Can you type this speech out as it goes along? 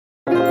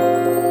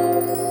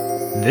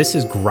This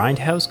is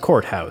Grindhouse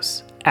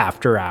Courthouse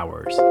After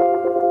Hours.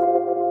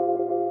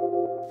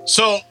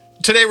 So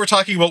today we're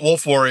talking about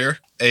Wolf Warrior,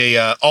 a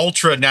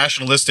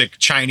ultra-nationalistic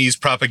Chinese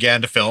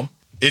propaganda film.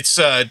 It's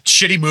a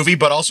shitty movie,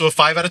 but also a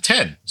 5 out of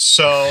 10.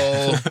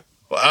 So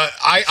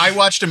I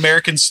watched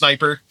American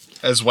Sniper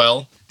as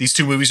well. These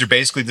two movies are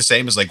basically the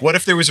same as like, what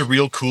if there was a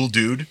real cool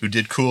dude who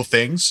did cool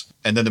things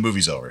and then the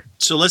movie's over?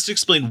 So let's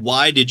explain,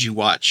 why did you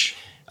watch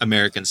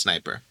American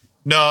Sniper?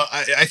 No,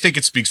 I think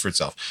it speaks for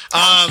itself.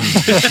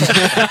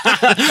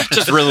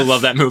 Just really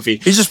love that movie.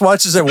 He just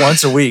watches it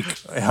once a week.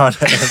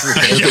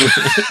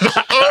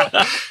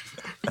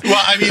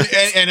 Well, I mean,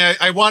 and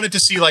I wanted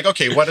to see like,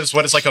 okay, what is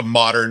like a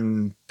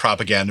modern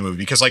propaganda movie?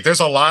 Because like, there's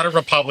a lot of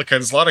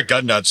Republicans, a lot of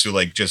gun nuts who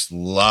like just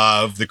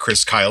love the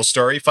Chris Kyle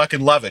story, fucking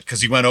love it,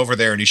 because he went over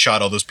there and he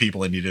shot all those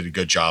people and he did a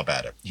good job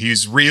at it.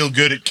 He's real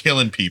good at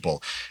killing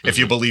people, if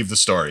you believe the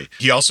story.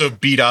 He also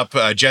beat up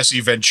Jesse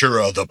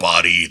Ventura, the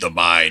body, the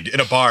mind, in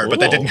a bar, but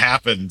that didn't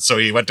happen. So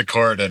he went to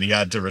court and he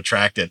had to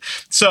retract it.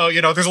 So,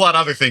 you know, there's a lot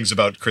of other things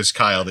about Chris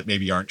Kyle that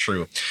maybe aren't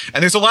true.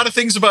 And there's a lot of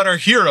things about our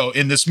hero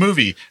in this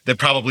movie that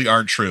probably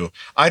aren't true.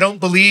 I don't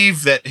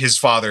believe that his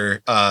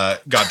father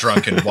got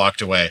drunk and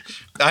walked away.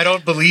 I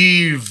don't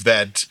believe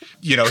that,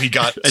 you know, he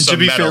got and some to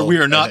be fair, medal we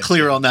are not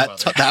clear on that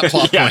plot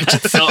point.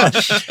 So,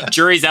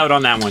 jury's out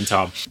on that one,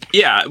 Tom.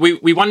 Yeah,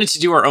 we wanted to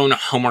do our own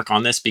homework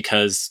on this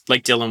because,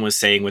 like Dylan was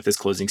saying with his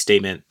closing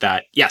statement,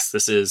 that yes,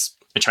 this is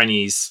a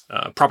Chinese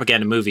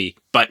propaganda movie,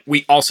 but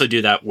we also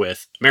do that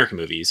with American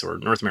movies or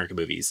North American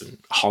movies, and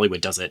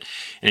Hollywood does it,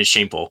 and it's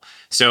shameful.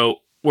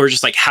 So we're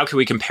just like, how can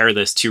we compare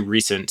this to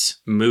recent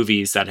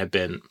movies that have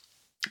been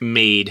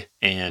made,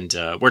 and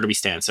where do we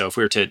stand? So if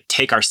we were to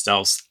take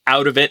ourselves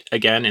out of it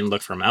again and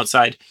look from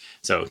outside,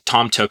 so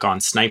Tom took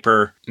on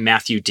Sniper,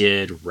 Matthew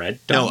did Red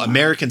Dawn. No,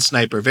 American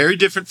Sniper, very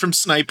different from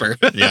Sniper.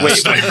 Yeah,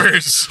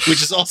 Snipers.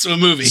 Which is also a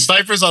movie.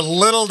 Sniper's a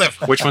little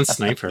different. Which one's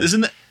Sniper?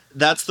 Isn't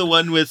that's the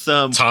one with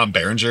Tom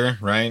Berenger,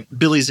 right?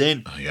 Billy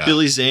Zane. Oh, yeah.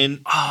 Billy Zane.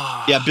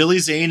 Yeah, Billy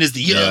Zane is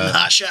the young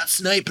hotshot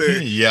sniper.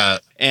 Yeah.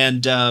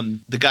 And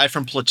the guy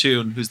from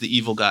Platoon, who's the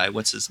evil guy,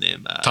 what's his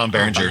name? Tom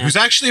Berenger, who's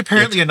actually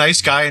apparently a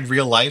nice guy in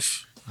real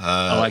life.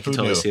 I can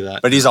totally see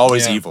that. But he's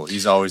always evil.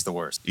 He's always the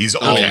worst. He's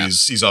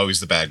always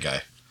the bad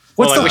guy.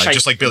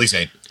 Just like Billy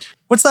Zane.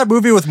 What's that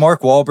movie with Mark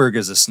Wahlberg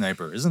as a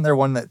sniper? Isn't there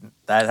one that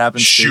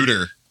happens?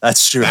 Shooter.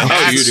 That's true.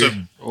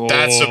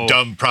 That's some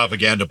dumb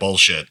propaganda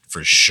bullshit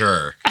for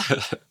sure.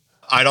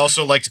 I'd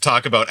also like to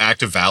talk about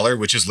Act of Valor,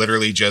 which is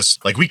literally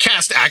just like we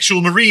cast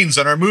actual Marines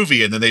on our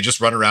movie and then they just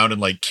run around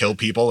and like kill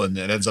people, and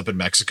it ends up in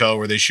Mexico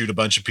where they shoot a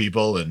bunch of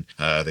people and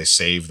they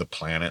save the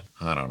planet.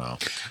 I don't know.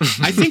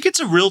 I think it's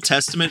a real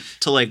testament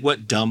to like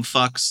what dumb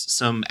fucks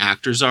some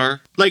actors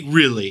are. Like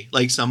really,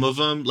 like some of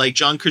them, like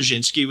John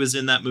Krasinski was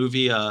in that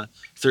movie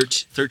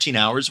 13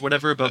 Hours,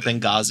 whatever, about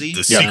Benghazi.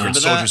 The Secret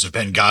Soldiers of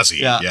Benghazi.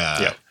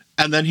 Yeah.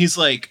 And then he's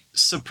like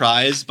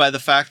surprised by the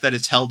fact that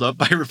it's held up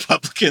by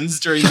Republicans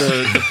during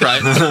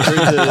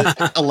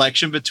the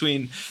election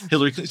between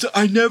Hillary Clinton.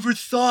 I never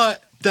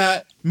thought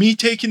that me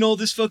taking all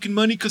this fucking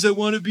money because I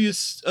want to be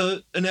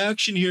an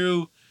action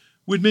hero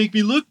would make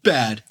me look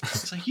bad.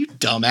 It's like, you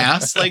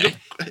dumbass. Like,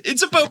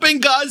 it's about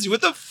Benghazi. What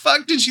the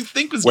fuck did you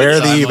think was going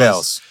on? Where are the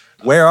emails?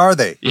 Where are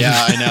they?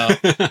 Yeah,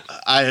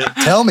 I know.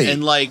 Tell me.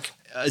 And like,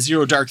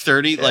 Zero Dark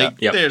 30,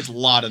 there's a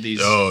lot of these.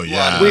 Oh, yeah. A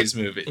lot of these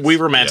movies. We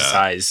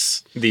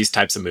romanticize these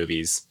types of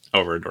movies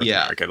over in North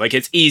America. Like,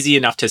 it's easy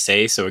enough to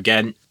say. So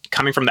again,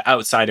 coming from the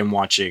outside and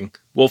watching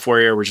Wolf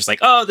Warrior, we're just like,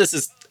 oh, this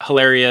is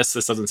hilarious.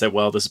 This doesn't sit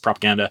well. This is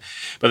propaganda.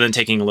 But then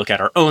taking a look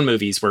at our own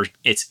movies, where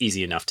it's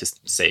easy enough to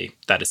say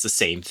that it's the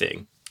same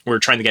thing. We're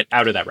trying to get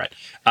out of that red.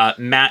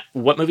 Matt,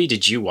 what movie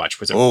did you watch?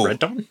 Was it Red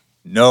Dawn?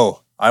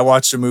 No, I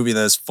watched a movie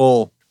that is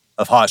full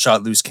of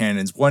hotshot loose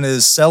cannons. One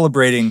is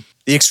celebrating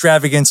the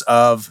extravagance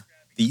of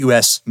the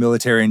U.S.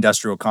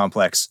 military-industrial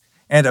complex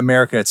and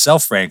America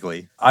itself,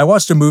 frankly. I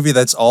watched a movie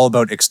that's all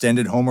about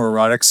extended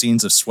homoerotic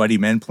scenes of sweaty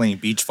men playing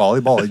beach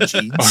volleyball in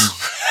jeans.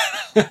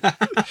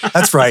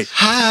 That's right.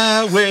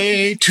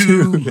 Highway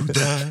to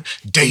the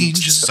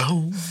danger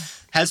zone.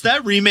 Has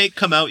that remake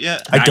come out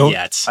yet? I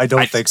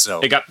don't think so.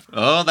 It got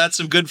that's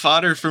some good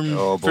fodder for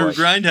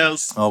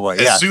Grindhouse. Oh boy,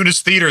 yeah. As soon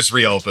as theaters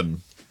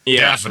reopen,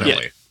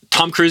 definitely. Yeah.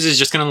 Tom Cruise is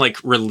just going to like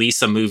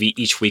release a movie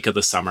each week of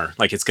the summer.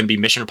 Like it's going to be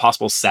Mission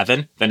Impossible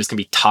 7, then it's going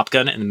to be Top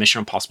Gun, and then Mission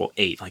Impossible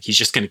 8. Like he's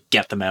just going to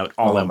get them out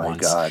all at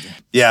once. Oh my God.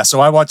 Yeah, so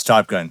I watched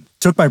Top Gun.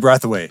 Took my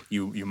breath away,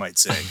 you might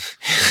say.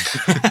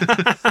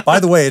 By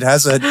the way, it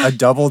has a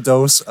double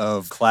dose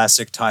of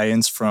classic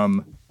tie-ins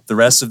from the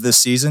rest of this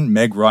season.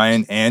 Meg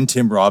Ryan and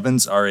Tim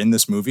Robbins are in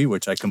this movie,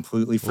 which I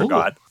completely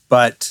forgot.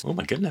 But oh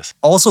my goodness.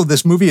 Also,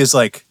 this movie is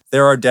like,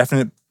 there are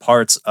definite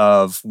parts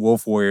of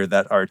Wolf Warrior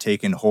that are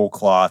taken whole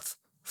cloth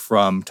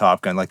from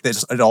Top Gun. Like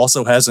this, it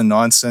also has a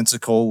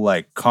nonsensical,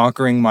 like,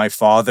 conquering my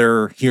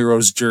father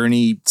hero's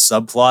journey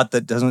subplot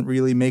that doesn't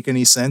really make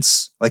any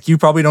sense. Like, you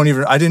probably don't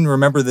even, I didn't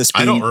remember this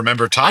being, I don't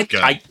remember Top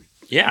Gun. I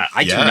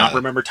do not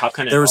remember Top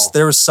Gun at all.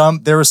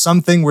 There was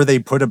something where they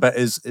put about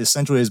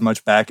essentially as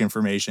much back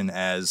information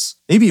as,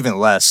 maybe even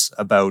less,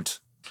 about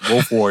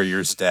Wolf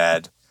Warrior's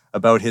dad,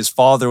 about his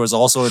father was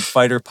also a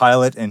fighter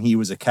pilot and he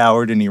was a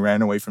coward and he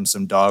ran away from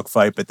some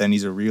dogfight, but then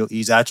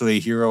he's actually a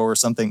hero or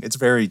something. It's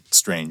very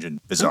strange and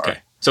bizarre. Okay.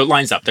 So it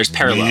lines up. There's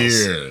parallels.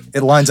 Weird.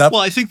 It lines up.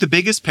 Well, I think the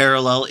biggest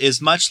parallel is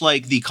much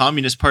like the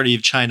Communist Party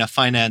of China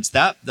financed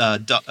that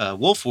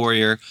Wolf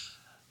Warrior.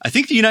 I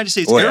think the United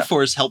States Air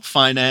Force helped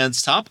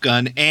finance Top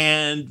Gun,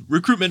 and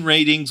recruitment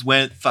ratings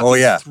went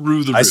fucking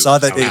through the roof. I saw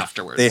that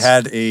afterwards. They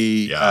had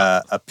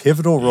a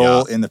pivotal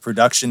role in the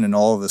production and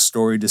all of the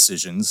story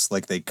decisions.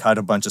 Like they cut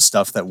a bunch of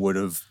stuff that would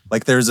have,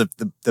 like there's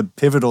the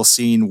pivotal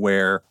scene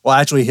where, well,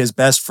 actually his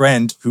best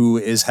friend who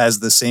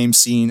has the same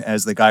scene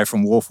as the guy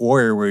from Wolf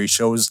Warrior, where he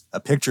shows a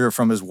picture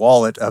from his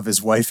wallet of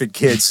his wife and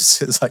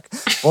kids. It's like,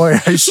 boy,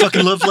 I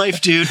fucking love life,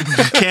 dude.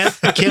 Can't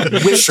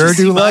wait sure to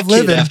see do my love kid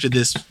living after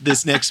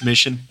this next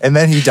mission. And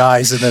then he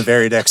dies in the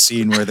very next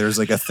scene where there's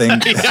like a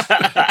thing.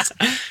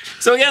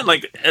 So again,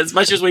 like as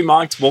much as we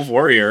mocked Wolf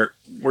Warrior,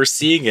 we're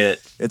seeing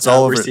it. It's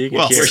all over. We're seeing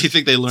Well, it where here. do you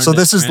think they learned So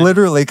this is man?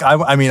 literally,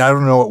 I mean, I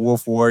don't know what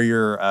Wolf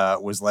Warrior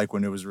was like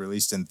when it was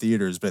released in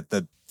theaters, but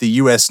the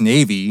U.S.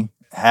 Navy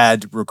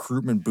had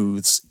recruitment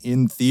booths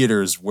in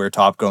theaters where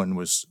Top Gun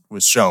was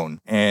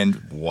shown.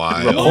 And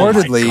Wild.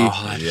 reportedly, Oh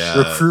my God. Yeah.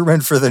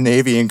 recruitment for the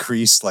Navy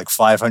increased like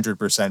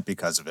 500%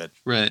 because of it.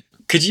 Right.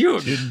 Could you?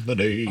 In the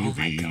Navy. Oh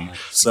my God.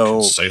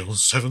 So, Sail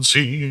 7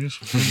 seas.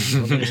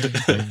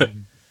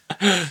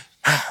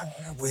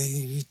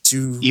 way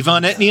to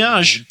Yvonne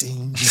Etniage.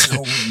 danger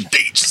zone.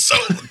 Danger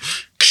zone.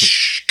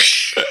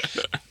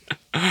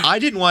 I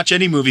didn't watch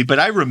any movie, but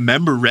I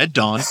remember Red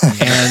Dawn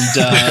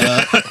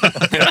and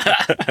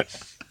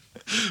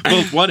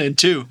both 1 and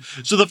 2.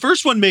 So the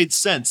first one made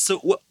sense.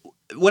 So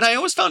what I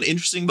always found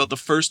interesting about the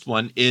first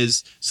one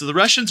is, so the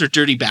Russians are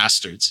dirty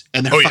bastards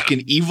and they're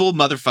fucking evil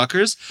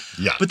motherfuckers.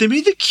 Yeah. But they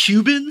made the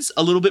Cubans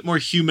a little bit more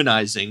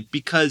humanizing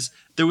because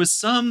there was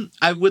some,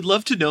 I would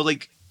love to know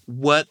like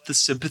what the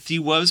sympathy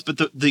was, but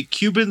the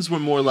Cubans were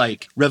more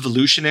like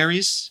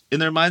revolutionaries in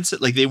their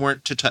mindset. Like they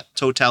weren't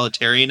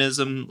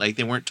totalitarianism, like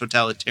they weren't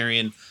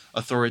totalitarian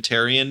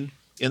authoritarian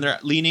in their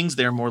leanings.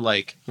 They're more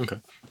like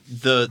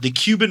the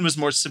Cuban was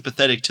more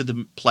sympathetic to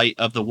the plight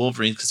of the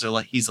Wolverines because they're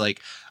like, he's like,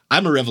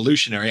 I'm a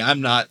revolutionary.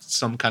 I'm not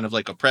some kind of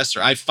like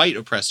oppressor. I fight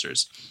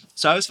oppressors.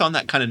 So I always found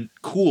that kind of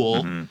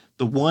cool. Mm-hmm.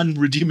 The one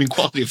redeeming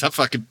quality of that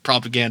fucking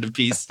propaganda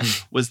piece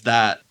was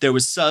that there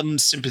was some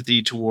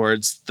sympathy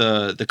towards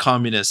the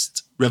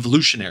communist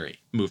revolutionary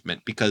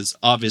movement, because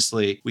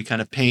obviously we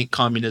kind of paint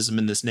communism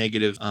in this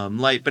negative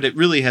light, but it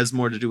really has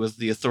more to do with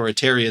the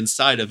authoritarian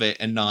side of it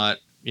and not,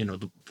 you know,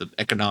 the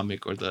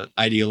economic or the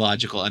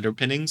ideological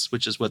underpinnings,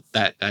 which is what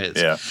that guy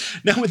is. Yeah.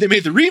 Now, when they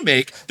made the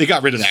remake, they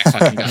got rid of that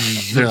fucking guy.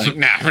 They're like,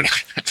 nah, we're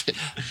not.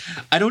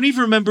 I don't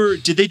even remember.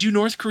 Did they do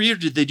North Korea or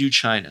did they do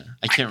China?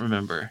 I can't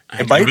remember.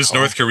 It was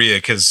North Korea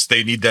because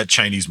they need that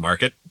Chinese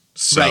market.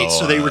 So, right.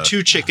 So they were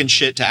too chicken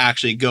shit to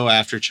actually go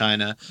after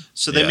China.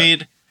 So they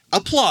made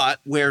a plot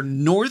where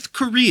North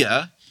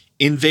Korea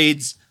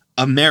invades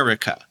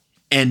America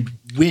and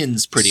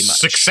wins pretty much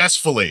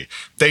successfully.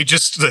 They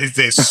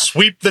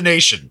sweep the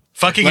nation.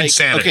 Fucking like,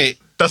 insanity. Okay,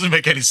 doesn't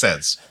make any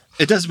sense.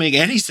 It doesn't make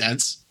any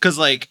sense because,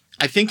 like,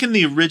 I think in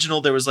the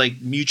original there was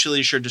like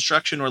mutually assured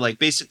destruction, or like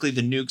basically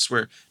the nukes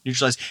were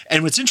neutralized.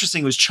 And what's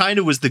interesting was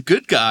China was the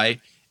good guy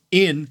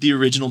in the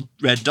original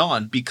Red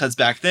Dawn, because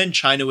back then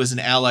China was an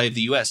ally of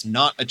the U.S.,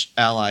 not an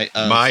ally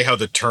of. My, how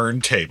the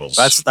turntables.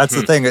 That's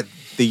the thing.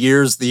 The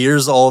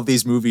years all of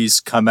these movies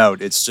come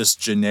out, it's just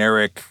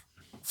generic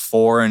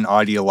foreign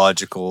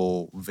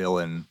ideological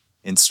villain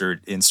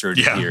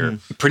inserted here.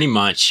 Pretty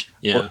much.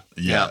 Yeah.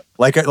 Yeah.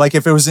 Like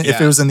if it was in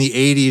the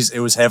 80s, it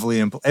was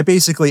heavily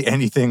basically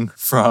anything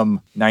from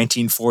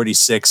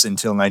 1946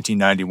 until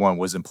 1991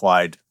 was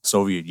implied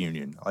Soviet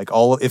Union. Like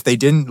if they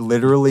didn't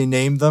literally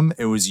name them,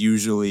 it was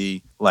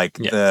usually like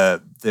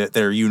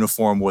their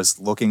uniform was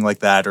looking like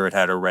that, or it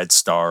had a red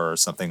star or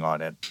something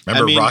on it.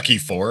 Remember Rocky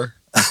IV?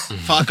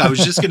 Fuck, I was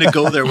just going to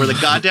go there where the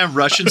goddamn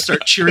Russians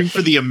start cheering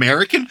for the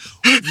American.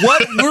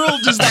 What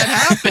world does that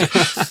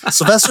happen?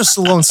 Sylvester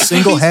Stallone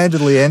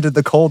single-handedly ended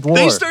the Cold War.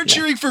 They start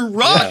cheering for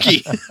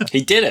Rocky. Yeah.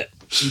 He did it.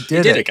 He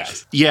did it,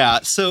 guys.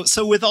 Yeah. So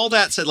with all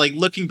that said, like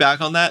looking back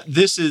on that,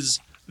 this is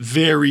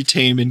very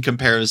tame in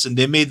comparison.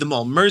 They made them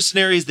all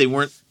mercenaries. They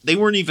weren't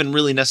even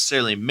really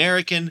necessarily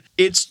American.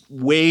 It's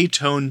way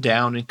toned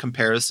down in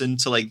comparison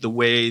to like the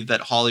way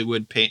that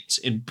Hollywood paints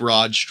in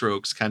broad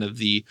strokes kind of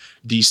the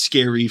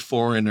scary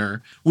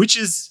foreigner, which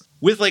is,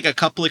 with like a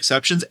couple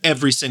exceptions,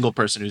 every single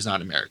person who's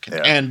not American.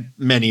 Yeah. And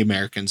many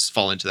Americans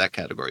fall into that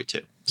category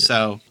too. Yeah.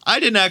 So I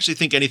didn't actually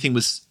think anything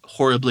was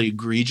horribly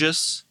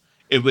egregious.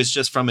 It was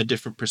just from a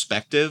different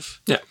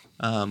perspective,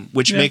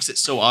 which makes it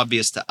so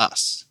obvious to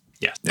us.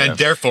 Yeah. And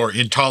therefore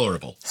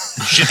intolerable.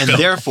 And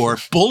therefore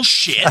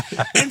bullshit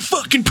and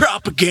fucking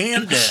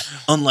propaganda.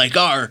 Unlike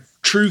our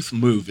truth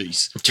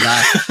movies.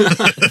 Not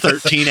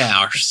 13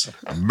 hours.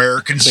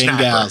 American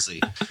Sniper. Benghazi.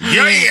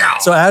 Yeah.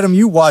 So Adam,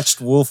 you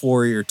watched Wolf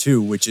Warrior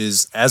 2, which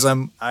is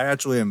I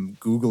actually am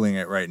Googling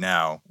it right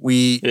now.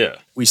 We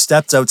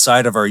stepped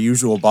outside of our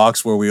usual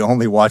box where we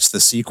only watch the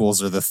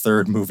sequels or the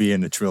third movie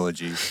in a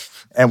trilogy.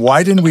 And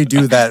why didn't we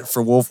do that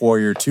for Wolf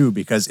Warrior 2?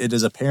 Because it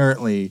is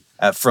apparently,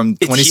 from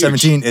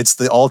 2017, it's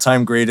the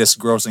all-time greatest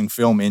grossing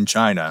film in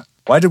China.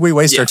 Why did we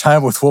waste our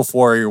time with Wolf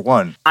Warrior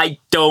 1? I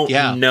don't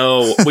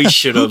know. We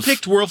should have. Who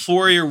picked Wolf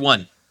Warrior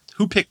 1?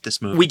 Who picked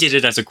this movie? We did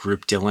it as a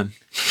group, Dylan.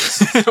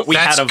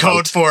 That's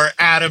code for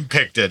Adam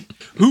picked it.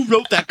 Who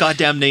wrote that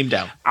goddamn name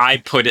down? I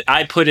put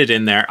it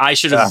in there. I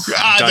should have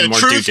done more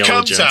due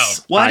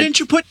diligence. Why didn't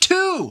you put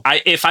 2?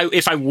 If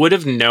I would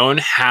have known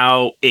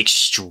how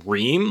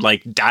extreme,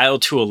 like dial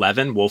to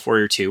 11 Wolf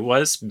Warrior 2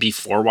 was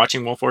before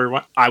watching Wolf Warrior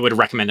 1, I would have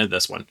recommended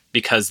this one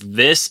because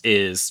this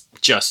is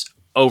just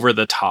over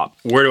the top.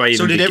 Where do I even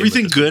So did begin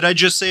everything with good I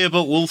just say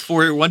about Wolf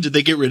Warrior 1, did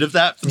they get rid of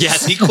that? Yes,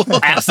 sequel?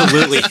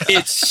 Absolutely.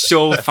 It's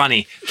so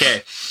funny.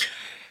 Okay.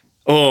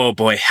 Oh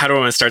boy, how do I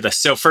want to start this?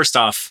 So first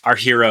off, our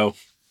hero,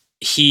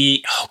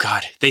 they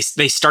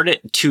start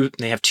at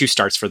they have 2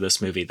 starts for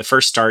this movie. The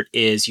first start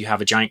is you have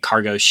a giant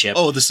cargo ship.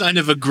 Oh, the sign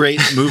of a great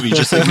movie,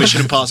 just like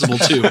Mission Impossible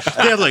 2. They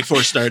have like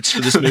 4 starts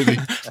for this movie.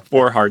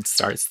 4 hard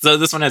starts. So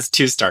this one has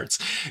 2 starts.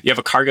 You have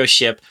a cargo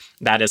ship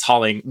that is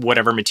hauling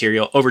whatever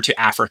material over to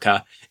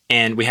Africa.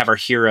 And we have our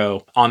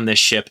hero on this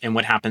ship. And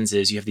what happens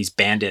is you have these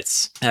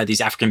bandits, these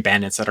African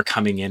bandits that are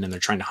coming in and they're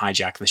trying to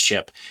hijack the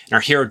ship. And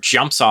our hero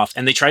jumps off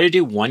and they try to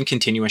do one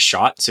continuous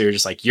shot. So you're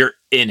just like, you're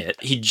in it.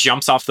 He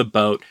jumps off the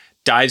boat,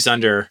 dives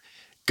under,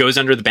 goes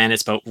under the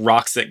bandits' boat,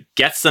 rocks it,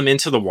 gets them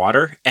into the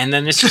water. And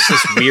then it's just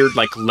this weird,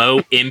 like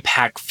low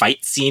impact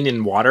fight scene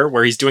in water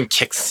where he's doing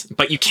kicks,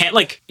 but you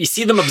can't you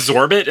see them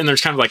absorb it. And they're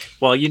kind of like,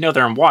 well,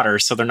 they're in water,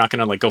 so they're not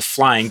going to go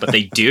flying, but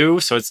they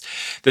do. So it's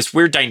this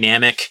weird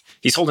dynamic.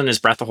 He's holding his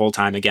breath the whole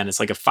time. Again, it's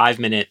like a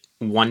 5-minute,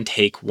 one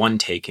take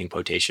in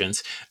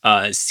quotations,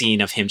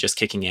 scene of him just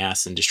kicking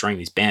ass and destroying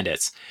these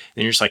bandits.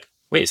 And you're just like,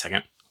 wait a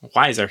second,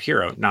 why is our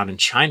hero not in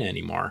China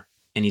anymore?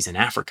 And he's in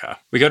Africa.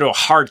 We go to a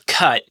hard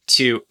cut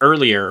to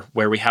earlier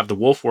where we have the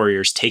Wolf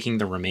Warriors taking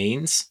the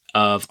remains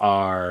of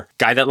our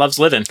guy that loves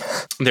living.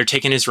 They're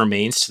taking his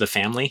remains to the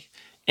family.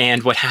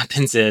 And what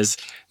happens is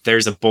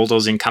there's a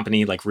bulldozing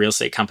company, like real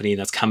estate company,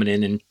 that's coming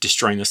in and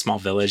destroying the small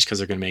village because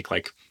they're going to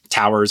make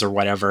towers or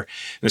whatever. And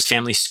there's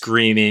family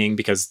screaming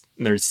because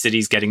their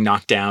city's getting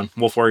knocked down.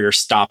 Wolf Warrior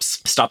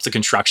stops the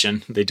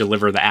construction. They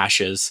deliver the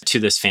ashes to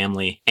this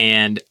family.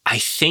 And I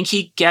think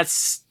he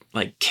gets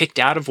kicked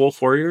out of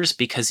Wolf Warriors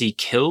because he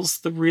kills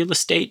the real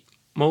estate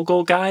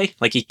mogul guy.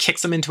 He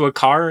kicks him into a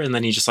car and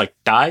then he just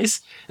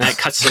dies. And that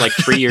cuts to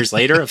 3 years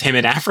later of him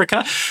in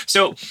Africa.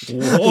 So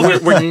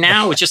we're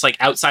now just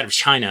outside of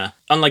China,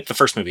 unlike the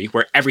first movie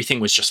where everything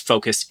was just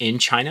focused in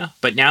China.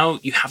 But now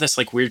you have this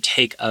weird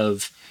take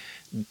of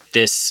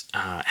this,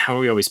 how do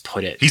we always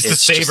put it? He's the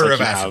savior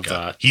of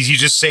Africa. He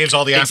just saves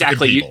all the African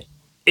people.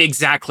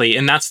 Exactly.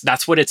 And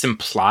that's what it's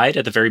implied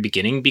at the very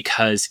beginning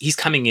because he's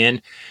coming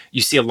in.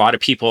 You see a lot of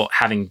people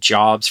having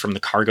jobs from the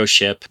cargo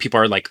ship. People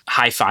are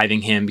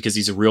high-fiving him because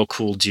he's a real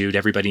cool dude.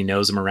 Everybody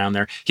knows him around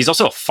there. He's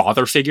also a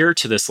father figure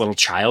to this little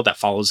child that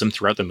follows him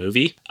throughout the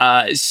movie.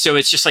 So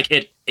it's just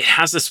it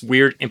has this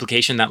weird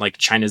implication that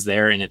China's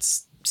there and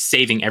it's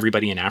saving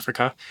everybody in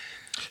Africa.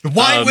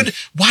 Why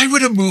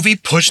would a movie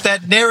push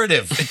that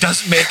narrative? It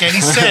doesn't make any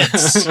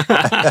sense.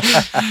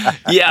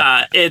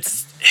 Yeah,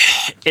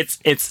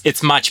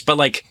 it's much,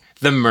 but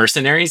the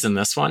mercenaries in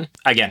this one,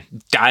 again,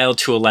 dialed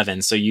to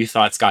 11. So you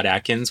thought Scott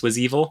Adkins was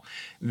evil.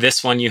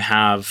 This one you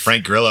have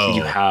Frank Grillo.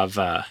 You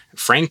have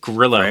Frank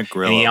Grillo.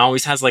 And he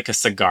always has a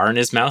cigar in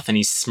his mouth and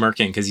he's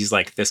smirking because he's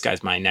like, this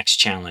guy's my next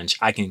challenge.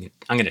 I'm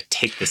going to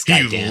take this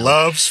guy down. He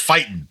loves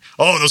fighting.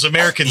 Oh, those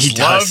Americans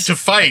love to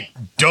fight,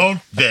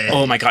 don't they?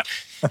 Oh my God.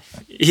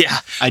 Yeah,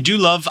 I do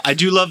love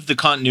the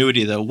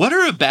continuity though.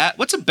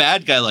 What's a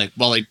bad guy like?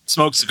 Well, he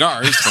smokes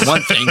cigars for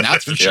one thing,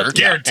 that's for sure.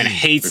 And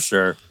hates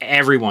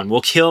everyone. Will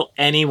kill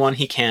anyone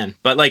he can.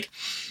 But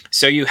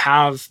so you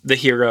have the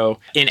hero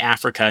in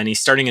Africa and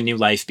he's starting a new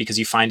life because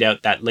you find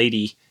out that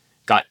lady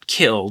got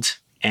killed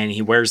and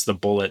he wears the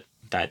bullet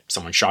that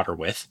someone shot her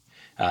with.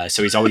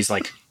 So he's always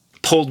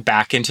pulled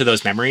back into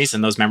those memories,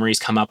 and those memories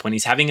come up when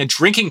he's having a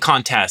drinking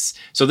contest.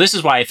 So this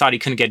is why I thought he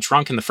couldn't get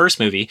drunk in the first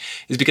movie,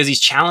 is because he's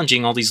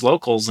challenging all these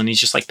locals and he's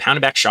just pounding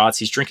back shots.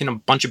 He's drinking a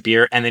bunch of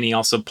beer, and then he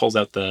also pulls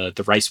out the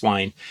rice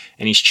wine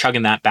and he's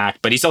chugging that back,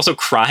 but he's also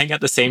crying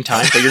at the same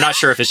time, but you're not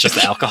sure if it's just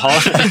the alcohol.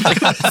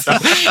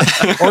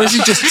 Or is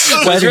he just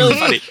sweating? It's really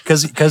funny.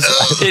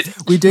 Because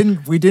we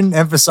didn't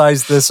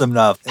emphasize this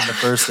enough in the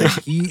first thing.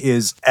 He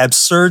is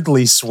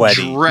absurdly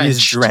sweaty.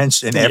 He's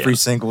drenched in every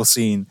single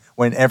scene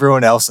when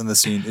everyone else in the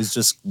scene is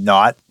just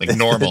not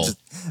normal.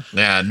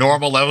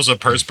 Normal levels of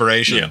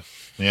perspiration.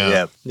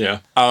 Yeah.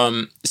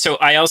 So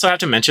I also have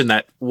to mention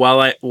that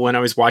when I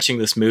was watching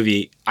this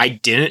movie, I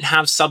didn't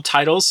have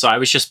subtitles, so I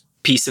was just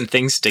piecing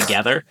things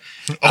together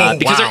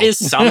because there is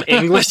some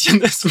English in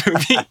this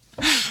movie.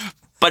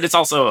 but it's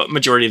also a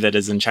majority of it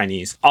is in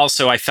Chinese.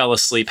 Also, I fell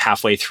asleep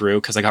halfway through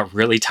because I got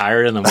really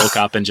tired and then woke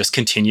up and just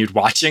continued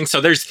watching.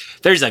 So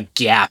there's a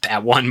gap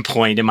at one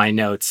point in my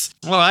notes.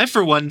 Well, I,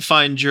 for one,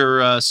 find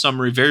your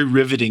summary very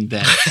riveting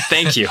then.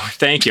 Thank you.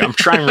 I'm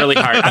trying really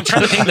hard. I'm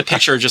trying to paint the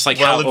picture just like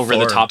how over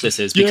the top this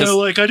is. Because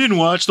like I didn't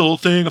watch the whole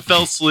thing. I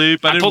fell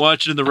asleep. I didn't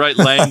watch it in the right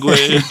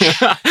language.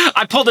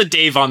 I pulled a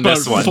Dave on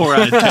this one. 4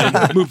 out of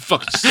 10. Movie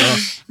fucking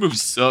sucks. Movie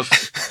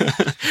sucks.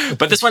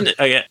 But this one,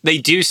 they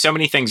do so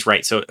many things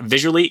right. So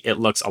visually, it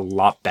looks a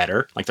lot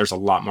better. Like there's a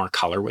lot more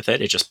color with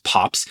it. It just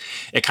pops.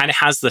 It kind of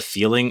has the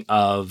feeling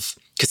of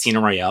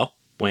Casino Royale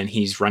when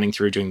he's running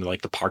through doing the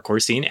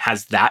parkour scene. It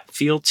has that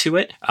feel to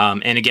it.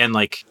 And again,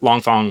 like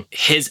Long Fong,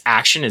 his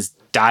action is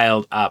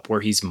dialed up where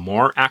he's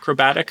more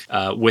acrobatic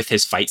with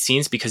his fight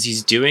scenes because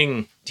he's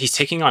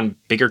taking on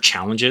bigger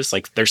challenges.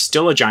 Like there's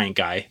still a giant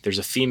guy, there's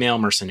a female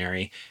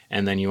mercenary,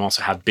 and then you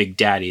also have Big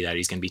Daddy that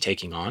he's going to be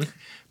taking on.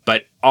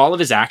 But all of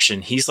his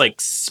action, he's like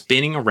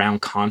spinning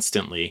around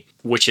constantly,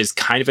 which is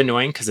kind of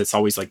annoying because it's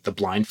always like the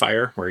blind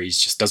fire where he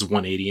just does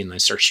 180 and then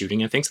starts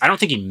shooting at things. I don't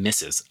think he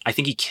misses. I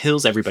think he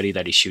kills everybody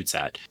that he shoots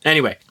at.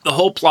 Anyway, the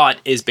whole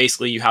plot is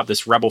basically you have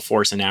this rebel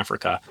force in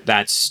Africa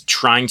that's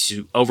trying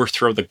to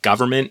overthrow the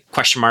government. ?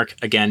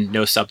 Again,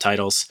 no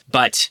subtitles.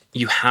 But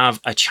you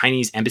have a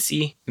Chinese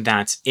embassy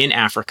that's in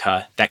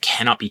Africa that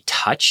cannot be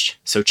touched.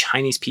 So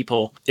Chinese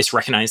people, it's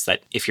recognized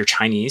that if you're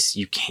Chinese,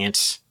 you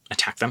can't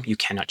attack them. You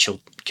cannot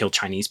kill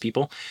Chinese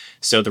people.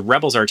 So the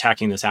rebels are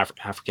attacking this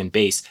African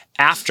base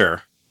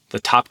after the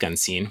Top Gun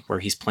scene where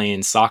he's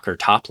playing soccer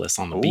topless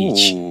on the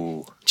beach.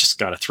 Just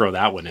got to throw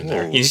that one in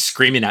there. He's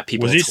screaming at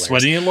people. Was he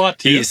sweating a lot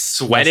too? He's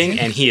sweating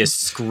and he is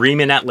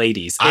screaming at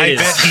ladies. I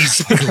bet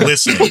he's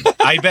glistening.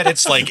 I bet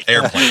it's like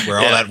Airplane where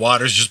all that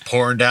water's just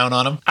pouring down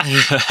on him.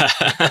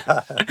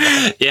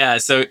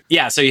 So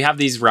you have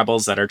these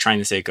rebels that are trying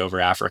to take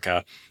over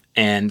Africa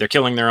and they're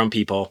killing their own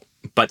people,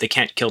 but they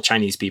can't kill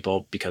Chinese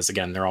people because,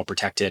 again, they're all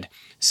protected.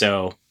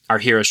 So our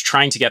hero's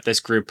trying to get this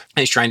group,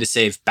 he's trying to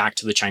save back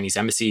to the Chinese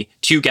embassy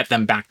to get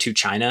them back to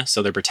China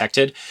so they're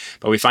protected.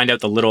 But we find out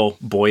the little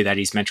boy that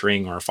he's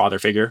mentoring, or a father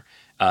figure,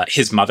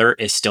 his mother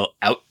is still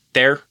out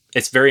there.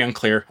 It's very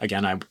unclear.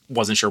 Again, I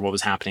wasn't sure what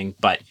was happening,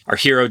 but our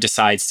hero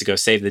decides to go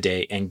save the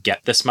day and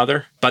get this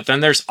mother. But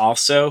then there's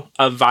also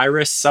a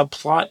virus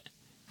subplot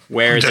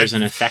where there's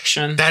an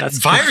infection. That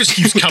virus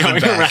keeps coming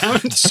back.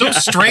 around. It's so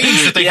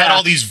strange that they had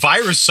all these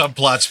virus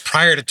subplots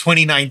prior to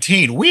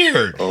 2019.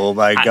 Weird. Oh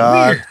my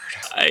God. Weird.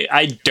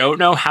 I don't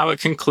know how it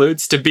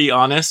concludes, to be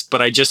honest,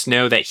 but I just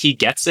know that he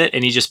gets it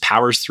and he just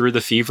powers through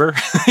the fever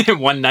in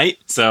one night.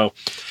 So,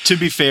 to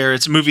be fair,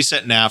 it's a movie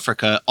set in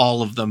Africa.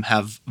 All of them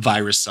have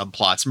virus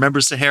subplots.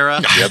 Remember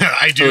Sahara?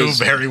 I do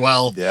very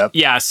well. Yep.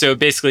 yeah, so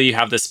basically you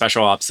have the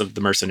special ops of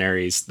the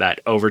mercenaries that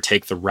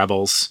overtake the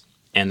rebels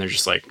and they're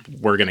just like,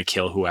 we're going to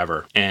kill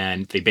whoever.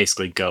 And they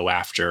basically go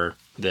after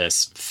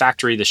this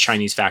factory, this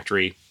Chinese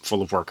factory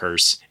full of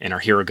workers. And our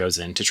hero goes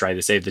in to try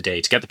to save the day,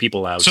 to get the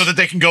people out. So that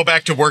they can go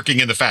back to working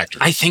in the factory.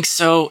 I think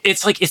so.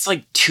 It's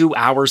like 2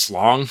 hours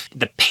long.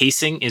 The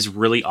pacing is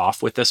really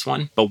off with this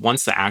one. But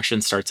once the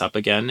action starts up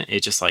again, it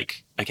just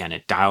like, again,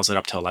 it dials it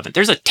up to 11.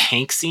 There's a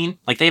tank scene.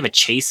 Like they have a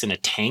chase in a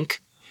tank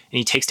and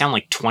he takes down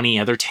like 20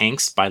 other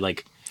tanks by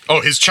like...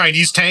 Oh, his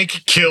Chinese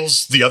tank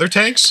kills the other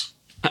tanks?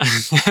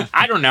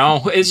 I don't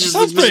know. It's just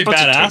Sounds there's a pretty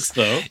bunch of badass, tanks.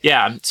 though.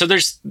 Yeah. So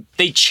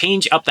they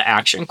change up the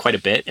action quite a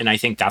bit, and I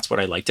think that's what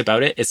I liked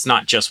about it. It's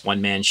not just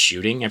one man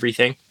shooting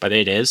everything, but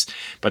it is.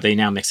 But they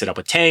now mix it up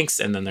with tanks,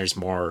 and then there's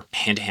more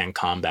hand-to-hand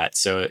combat.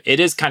 So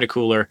it is kind of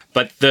cooler.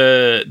 But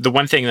the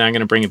one thing that I'm going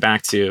to bring it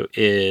back to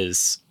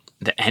is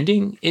the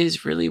ending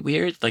is really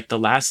weird. Like the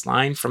last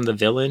line from the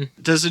villain.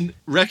 Does a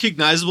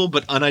recognizable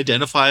but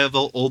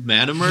unidentifiable old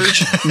man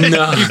emerge?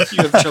 No.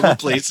 You have trouble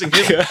placing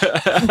him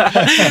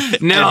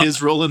No. and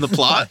his role in the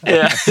plot?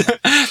 Yeah.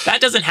 That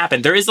doesn't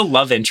happen. There is a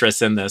love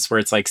interest in this where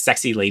it's like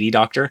sexy lady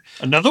doctor.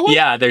 Another one?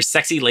 Yeah, there's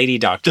sexy lady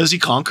doctor. Does he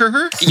conquer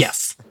her?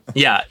 Yes.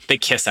 Yeah, they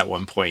kiss at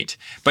one point.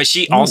 But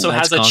she also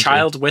that's has a conquering.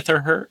 child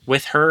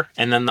with her,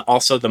 and then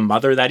also the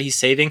mother that he's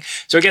saving.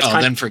 So it gets Oh,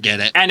 kind then of, forget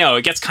it. I know,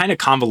 it gets kind of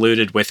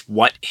convoluted with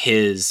what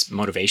his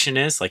motivation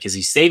is. Like, is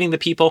he saving the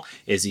people?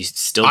 Is he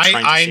still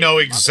trying to I save know the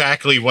mother?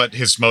 exactly what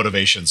his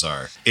motivations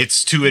are.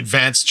 It's to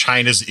advance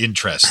China's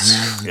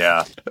interests.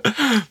 Yeah.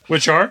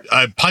 Which are?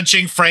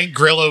 Punching Frank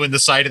Grillo in the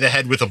side of the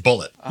head with a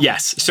bullet.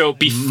 Yes. So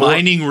before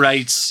Mining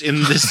rights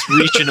in this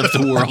region of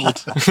the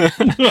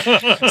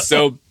world.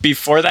 So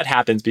before that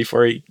happens,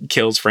 before he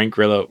kills Frank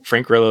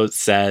Grillo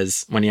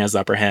says, when he has the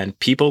upper hand,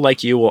 people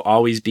like you will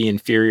always be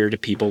inferior to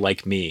people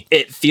like me.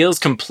 It feels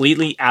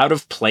completely out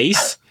of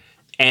place,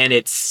 and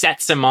it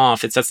sets him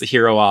off. It sets the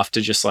hero off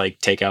to just like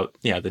take out,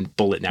 the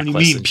bullet What necklace. do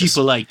you mean, and people just,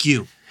 like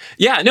you?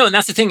 yeah, no, and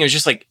that's the thing. It was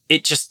just like,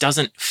 it just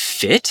doesn't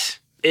fit.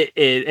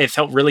 It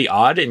felt really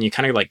odd, and you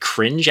kind of like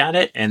cringe at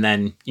it, and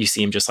then you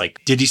see him just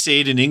like, Did he say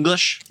it in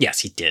English?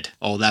 yes, he did.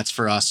 Oh, that's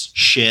for us.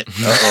 Shit.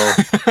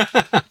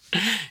 Uh-oh.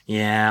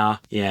 Yeah,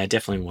 it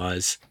definitely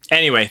was.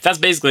 Anyway, that's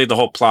basically the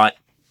whole plot.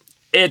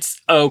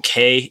 It's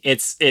okay.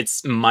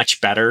 It's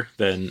much better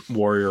than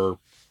Warrior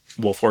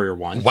Wolf Warrior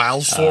 1.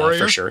 Wild Warrior?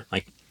 For sure.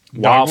 Like,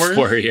 Dog Wolf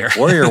Warrior.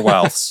 Warrior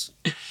Wealths.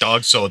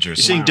 Dog soldiers.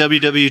 You think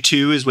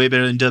WW2 is way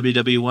better than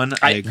WW1?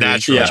 I agree.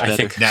 naturally, Yeah, Much I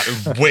better.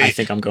 think, Wait, I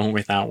think I'm going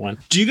with that one.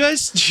 Do you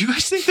guys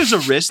think there's a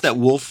risk that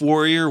Wolf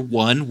Warrior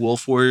 1,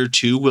 Wolf Warrior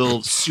 2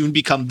 will soon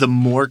become the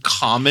more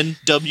common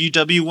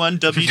WW1,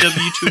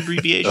 WW2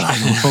 abbreviation?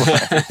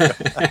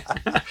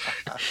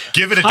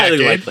 give it a Highly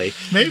decade. likely.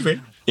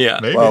 Maybe. Yeah.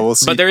 Maybe. Well, we'll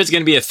see. But there is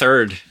going to be a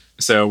third.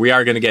 So we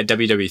are going to get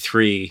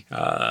WW3.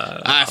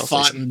 I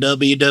fought in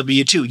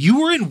WW2. You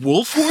were in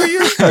Wolf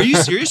Warrior? Are you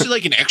seriously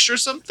like an extra or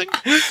something?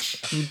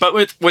 But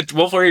with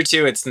Wolf Warrior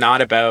 2, it's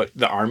not about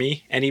the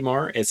army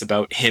anymore. It's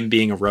about him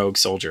being a rogue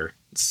soldier.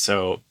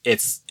 So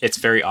it's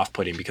very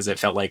off-putting because it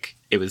felt like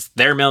it was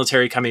their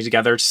military coming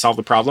together to solve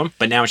the problem.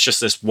 But now it's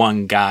just this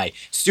one guy.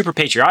 Super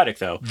patriotic,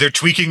 though. They're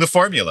tweaking the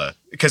formula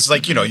because,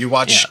 like, you know, you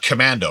watch Yeah.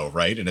 Commando,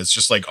 right? And it's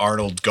just like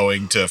Arnold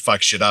going to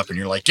fuck shit up, and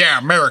you're like, yeah,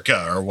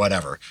 America or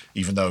whatever,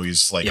 even though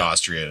he's like Yeah.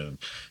 Austrian and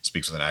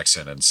speaks with an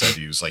accent and said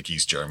he was like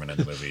East German in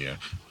the movie. Yeah.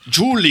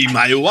 Julie,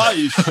 my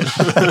wife.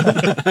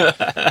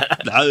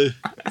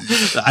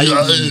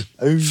 I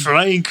am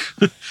Frank.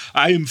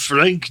 I am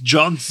Frank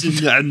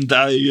Johnson, and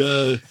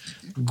I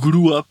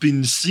grew up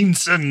in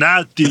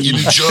Cincinnati.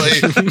 Enjoy,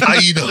 I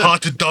eat a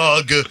hot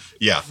dog.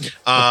 Yeah.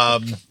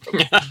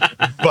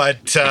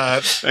 But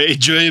I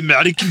enjoy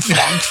American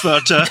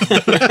Frankfurter.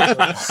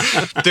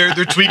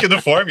 they're tweaking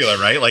the formula,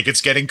 right? Like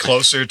it's getting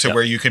closer to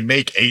where you can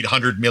make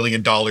 $800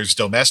 million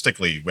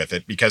domestically with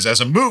it because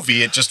as a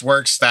movie, it just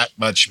works that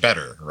much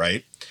better,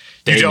 right?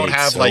 They You don't made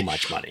have so like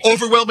much money.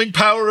 overwhelming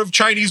power of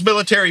Chinese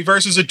military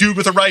versus a dude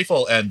with a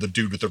rifle, and the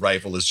dude with the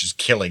rifle is just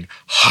killing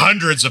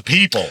hundreds of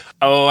people.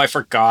 Oh, I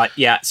forgot.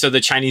 Yeah. So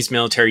the Chinese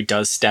military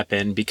does step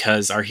in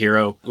because our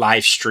hero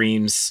live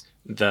streams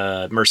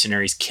the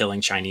mercenaries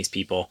killing Chinese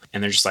people.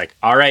 And they're just like,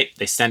 all right,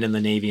 they send in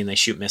the Navy and they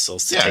shoot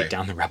missiles to Yeah. take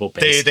down the rebel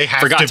base. They have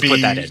Forgot to be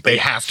put that in. but they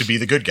yeah. have to be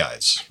the good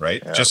guys,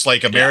 right? Just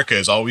like America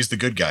is always the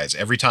good guys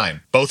every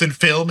time, both in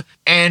film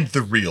and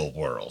the real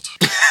world.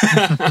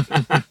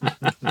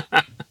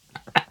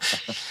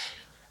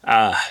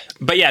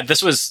 But yeah,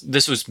 this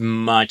was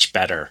much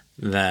better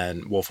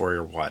than Wolf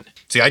Warrior 1.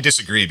 See, I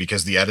disagree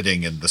because the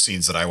editing and the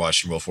scenes that I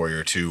watched in Wolf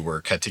Warrior 2 were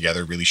cut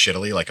together really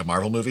shittily, like a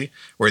Marvel movie,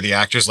 where the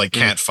actors like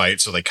can't fight,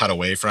 so they cut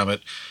away from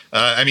it.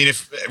 I mean,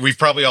 if we've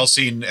probably all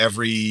seen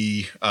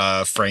every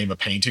frame of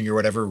painting or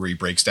whatever, where he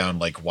breaks down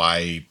like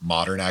why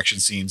modern action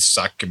scenes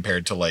suck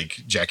compared to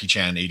like Jackie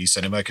Chan 80s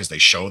cinema because they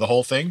show the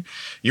whole thing.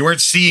 You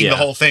weren't seeing the Yeah.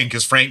 whole thing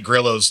because Frank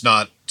Grillo's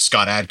not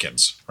Scott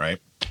Adkins, right?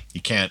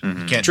 You can't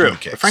True. do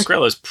kicks. But Frank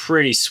Grillo's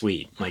pretty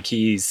sweet. Like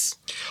he's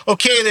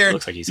Okay, there.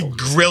 looks like he's old.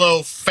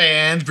 Grillo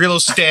fans, Grillo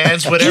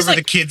stands, whatever like-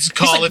 the kids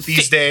call like it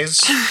these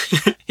days.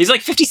 He's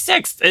like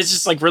 56. It's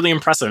just like really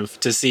impressive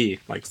to see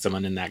like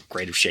someone in that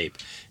great of shape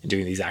and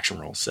doing these action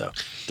roles. So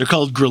They're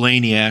called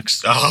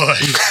Grillaniacs.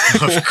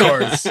 Oh, of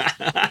course.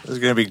 There's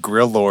going to be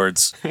grill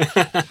lords.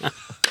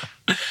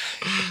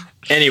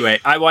 anyway,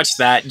 I watched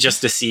that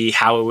just to see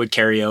how it would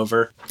carry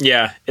over.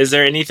 Yeah. Is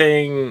there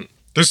anything?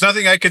 There's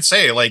nothing I could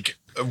say. Like,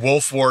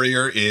 Wolf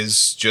Warrior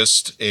is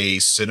just a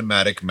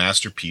cinematic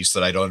masterpiece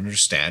that I don't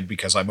understand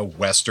because I'm a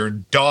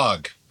Western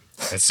dog.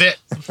 That's it.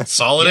 That's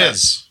all it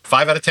is.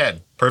 5 out of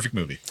 10. Perfect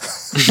movie.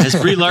 As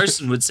Brie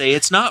Larson would say,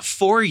 it's not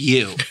for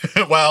you.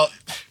 Well,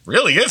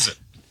 really isn't,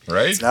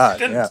 right? It's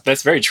not. Yeah.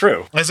 That's very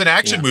true. As an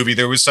action movie,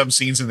 there was some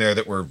scenes in there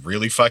that were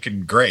really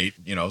fucking great.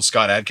 You know,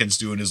 Scott Adkins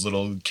doing his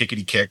little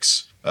kickity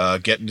kicks,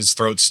 getting his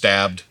throat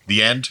stabbed.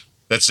 The end.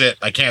 That's it.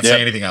 I can't say Yep.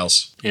 anything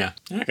else. Yeah.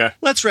 Okay.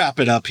 Let's wrap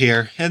it up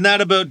here. And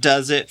that about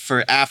does it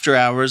for After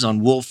Hours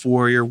on Wolf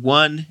Warrior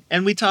 1.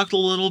 And we talked a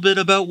little bit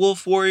about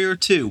Wolf Warrior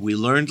 2. We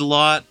learned a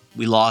lot.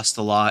 We lost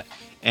a lot.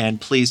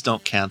 And please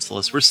don't cancel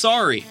us. We're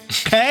sorry.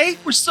 Okay?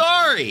 We're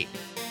sorry.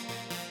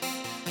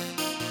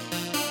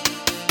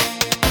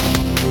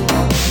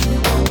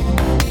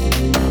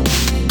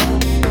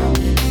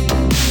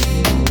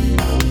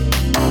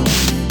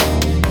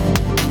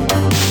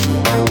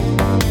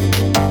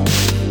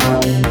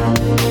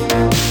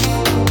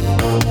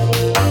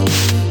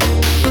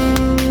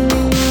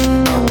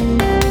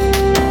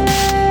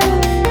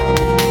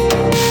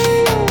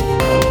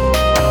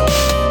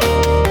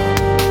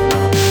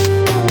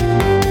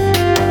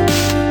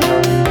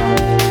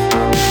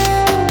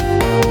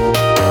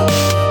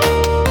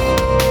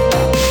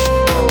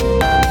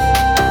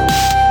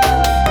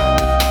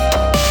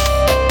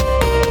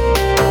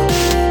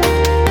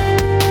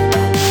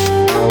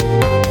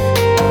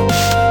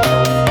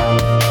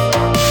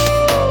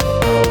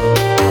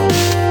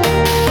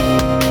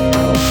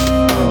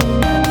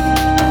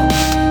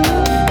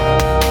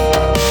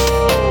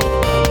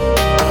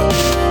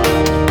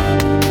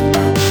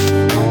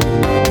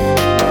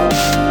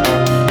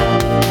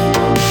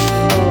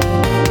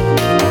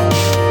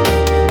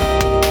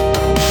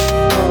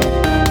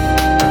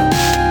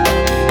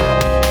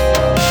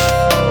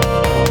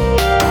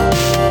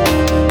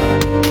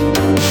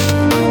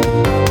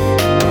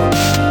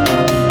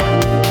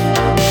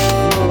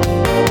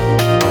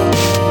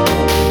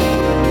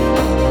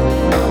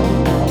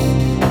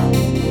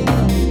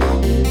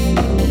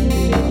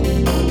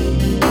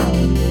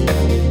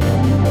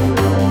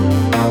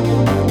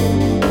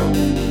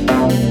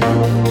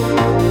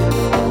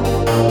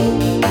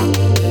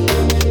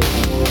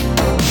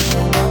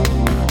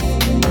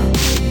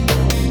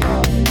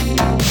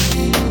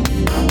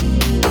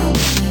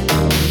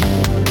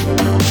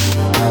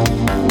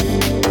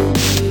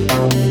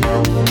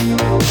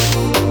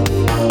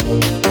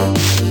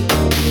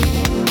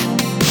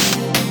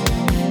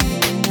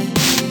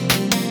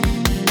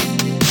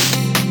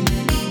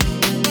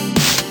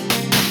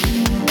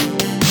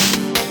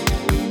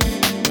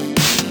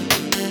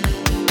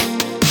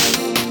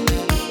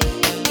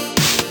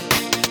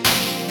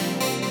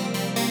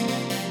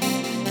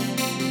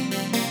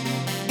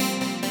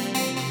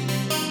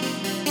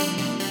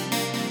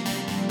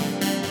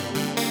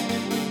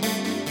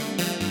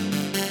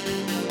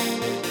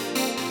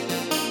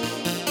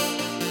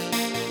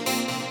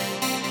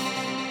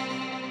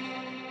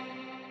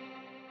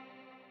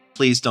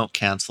 Please don't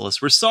cancel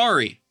us. We're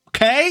sorry.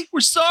 Okay? We're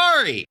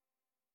sorry.